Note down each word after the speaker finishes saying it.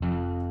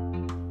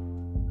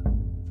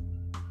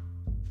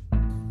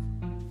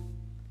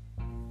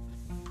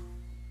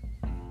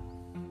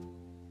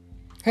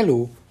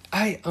Hello,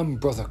 I am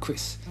Brother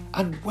Chris,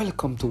 and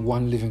welcome to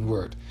One Living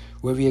Word,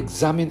 where we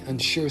examine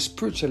and share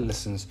spiritual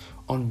lessons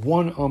on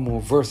one or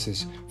more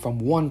verses from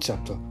one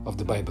chapter of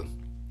the Bible.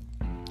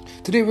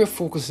 Today we're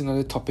focusing on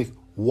the topic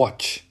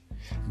Watch,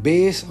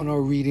 based on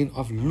our reading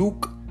of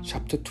Luke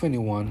chapter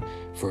 21,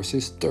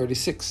 verses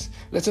 36.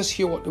 Let us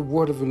hear what the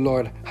word of the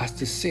Lord has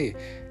to say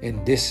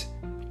in this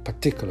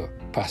particular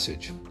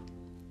passage.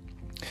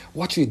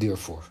 Watch ye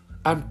therefore,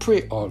 and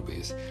pray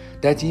always,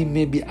 that ye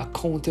may be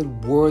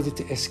accounted worthy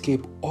to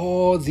escape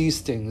all these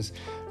things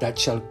that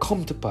shall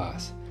come to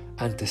pass,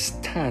 and to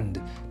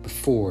stand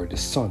before the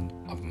Son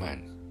of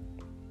Man.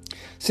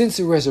 Since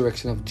the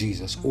resurrection of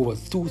Jesus over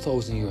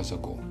 2,000 years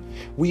ago,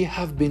 we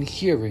have been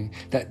hearing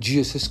that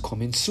Jesus is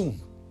coming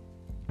soon.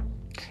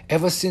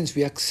 Ever since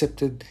we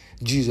accepted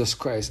Jesus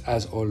Christ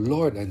as our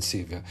Lord and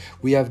Savior,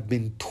 we have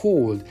been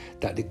told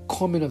that the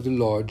coming of the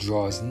Lord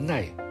draws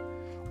nigh.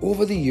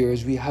 Over the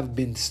years, we have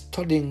been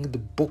studying the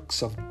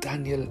books of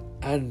Daniel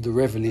and the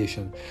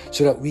Revelation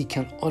so that we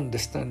can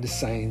understand the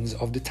signs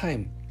of the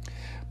time.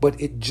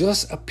 But it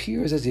just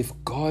appears as if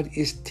God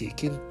is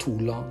taking too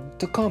long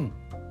to come.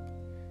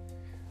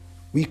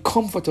 We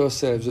comfort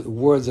ourselves with the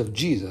words of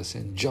Jesus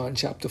in John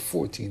chapter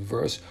 14,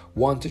 verse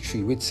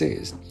 1-3, which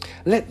says,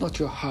 "Let not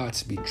your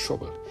hearts be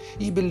troubled.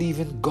 Ye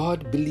believe in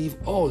God, believe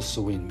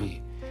also in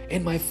me.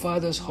 In my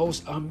Father's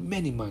house are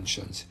many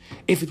mansions.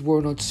 If it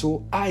were not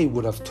so, I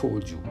would have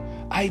told you.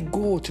 I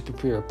go to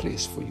prepare a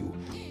place for you.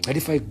 And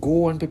if I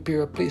go and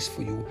prepare a place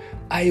for you,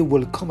 I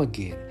will come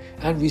again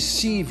and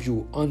receive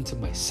you unto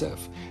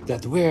myself,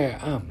 that where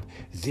I am,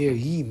 there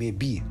ye may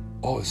be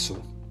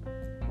also."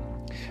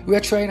 We are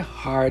trying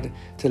hard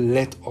to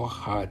let our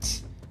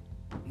hearts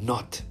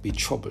not be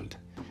troubled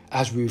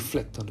as we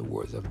reflect on the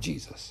words of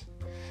Jesus.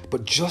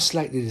 But just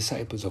like the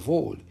disciples of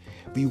old,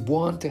 we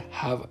want to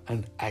have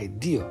an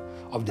idea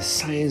of the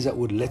signs that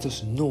would let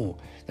us know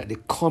that the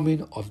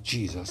coming of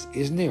Jesus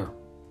is near.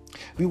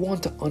 We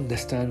want to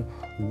understand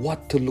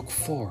what to look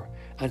for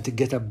and to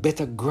get a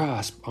better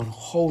grasp on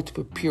how to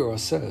prepare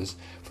ourselves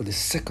for the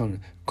second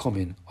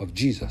coming of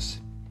Jesus.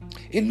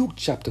 In Luke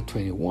chapter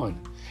 21,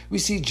 we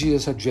see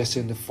Jesus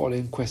addressing the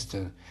following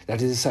question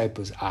that his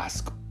disciples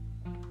ask.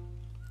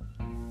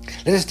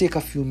 Let us take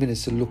a few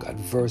minutes to look at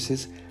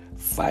verses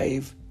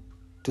 5-7.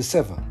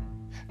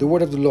 The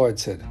word of the Lord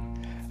said,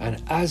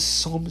 "And as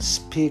some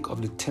spake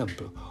of the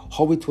temple,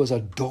 how it was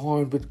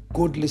adorned with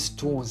goodly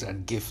stones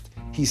and gift,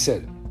 he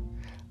said,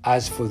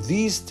 As for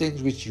these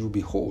things which you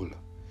behold,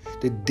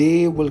 the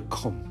day will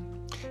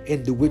come,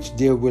 in the which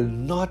there will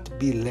not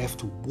be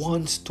left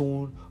one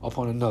stone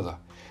upon another,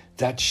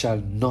 that shall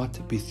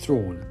not be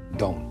thrown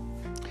down."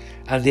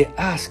 And they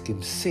asked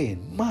him,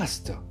 saying,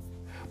 "Master,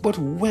 but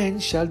when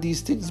shall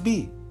these things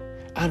be?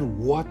 And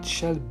what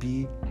shall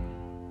be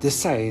the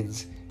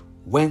signs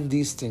when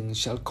these things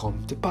shall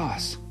come to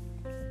pass?"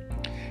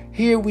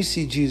 Here we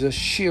see Jesus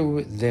sharing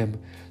with them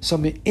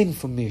some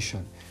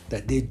information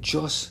that they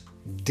just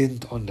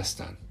didn't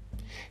understand.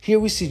 Here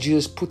we see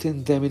Jesus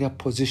putting them in a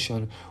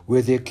position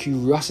where their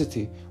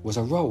curiosity was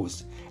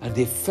aroused, and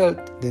they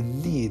felt the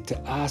need to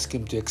ask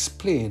him to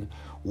explain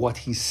what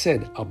he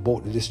said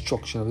about the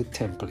destruction of the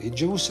temple in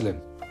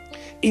Jerusalem.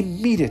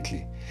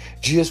 Immediately,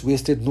 Jesus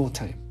wasted no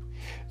time.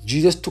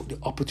 Jesus took the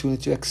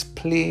opportunity to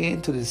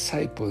explain to the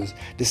disciples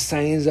the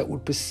signs that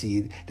would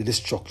precede the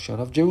destruction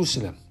of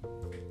Jerusalem.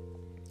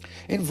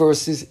 In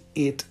verses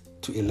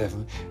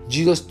 8-11,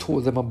 Jesus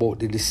told them about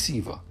the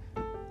deceiver,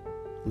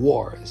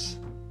 wars,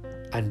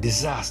 and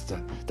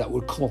disaster that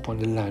would come upon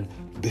the land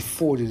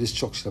before the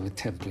destruction of the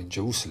temple in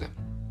Jerusalem.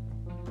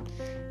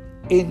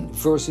 In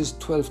verses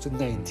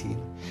 12-19,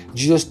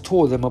 Jesus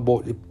told them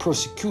about the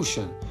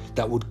persecution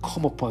that would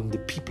come upon the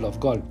people of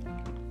God.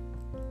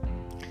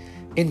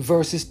 In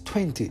verses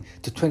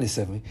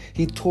 20-27,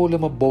 he told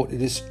them about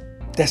this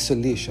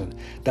desolation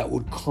that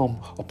would come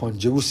upon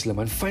Jerusalem.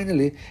 And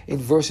finally, in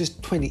verses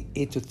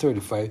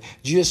 28-35,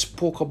 Jesus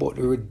spoke about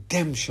the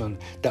redemption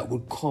that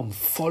would come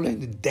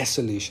following the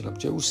desolation of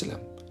Jerusalem.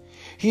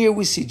 Here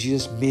we see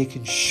Jesus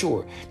making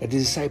sure that the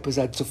disciples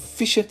had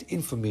sufficient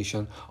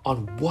information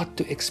on what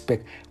to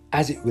expect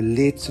as it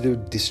relates to the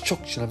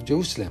destruction of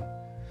Jerusalem.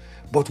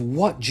 But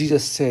what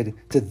Jesus said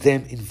to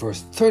them in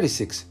verse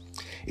 36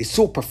 is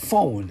so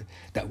profound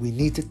that we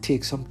need to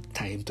take some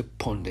time to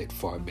ponder it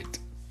for a bit.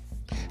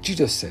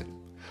 Jesus said,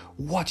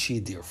 "Watch ye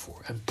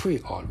therefore, and pray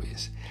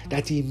always,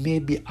 that ye may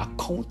be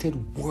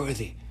accounted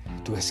worthy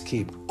to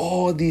escape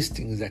all these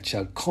things that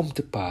shall come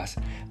to pass,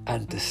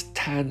 and to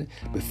stand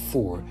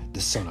before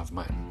the Son of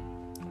Man."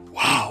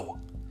 Wow!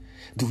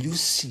 Do you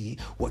see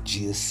what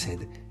Jesus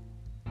said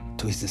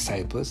to his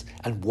disciples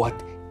and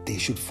what they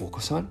should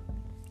focus on?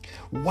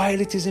 While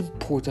it is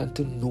important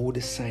to know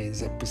the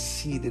signs that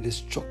precede the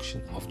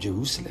destruction of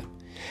Jerusalem,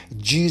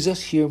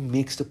 Jesus here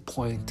makes the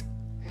point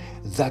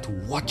that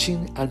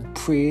watching and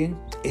praying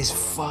is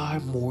far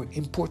more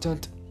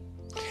important.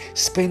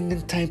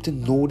 Spending time to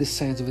know the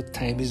signs of the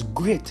time is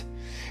great,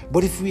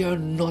 but if we are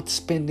not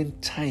spending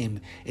time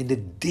in the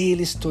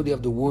daily study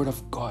of the Word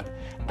of God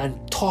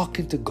and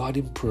talking to God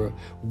in prayer,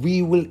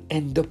 we will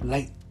end up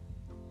like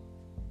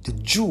the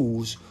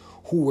Jews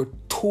who were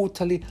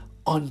totally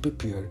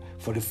unprepared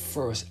for the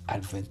first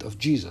advent of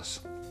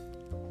Jesus.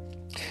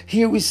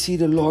 Here we see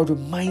the Lord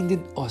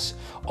reminding us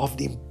of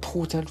the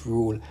important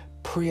role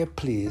prayer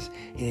plays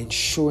in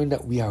ensuring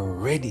that we are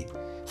ready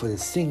for the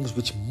things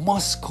which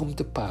must come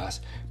to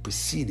pass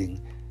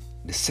preceding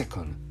the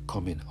second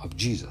coming of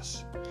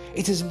Jesus.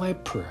 It is my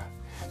prayer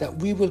that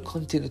we will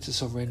continue to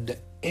surrender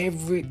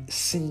every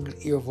single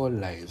area of our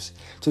lives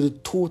to the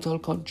total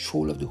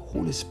control of the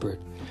Holy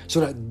Spirit, so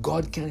that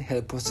God can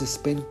help us to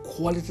spend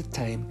quality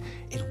time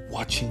in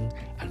watching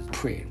and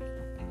praying.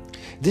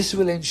 This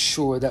will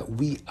ensure that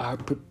we are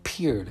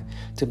prepared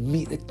to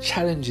meet the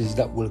challenges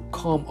that will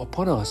come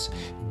upon us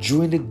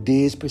during the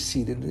days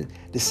preceding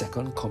the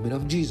second coming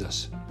of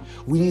Jesus.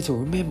 We need to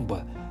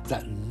remember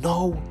that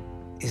now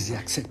is the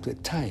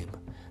accepted time.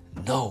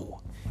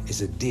 Now is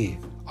the day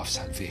of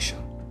salvation.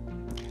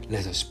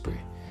 Let us pray.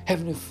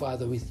 Heavenly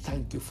Father, we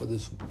thank you for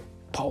this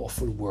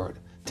powerful word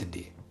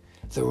today.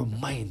 The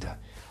reminder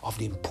of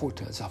the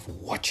importance of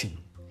watching,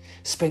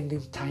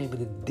 spending time in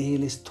the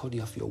daily study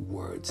of your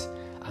words,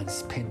 and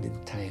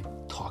spending time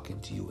talking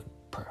to you in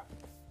prayer.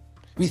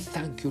 We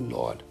thank you,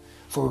 Lord,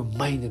 for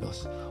reminding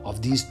us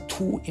of these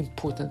two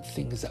important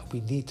things that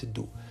we need to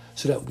do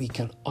so that we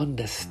can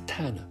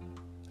understand,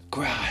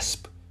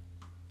 grasp,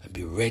 and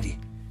be ready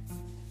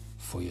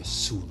for your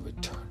soon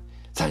return.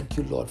 Thank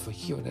you, Lord, for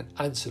hearing and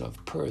answering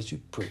of prayers we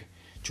pray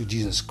through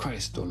Jesus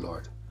Christ, our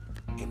Lord.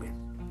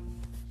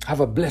 Amen. Have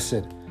a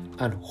blessed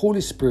and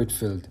Holy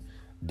Spirit-filled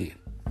day.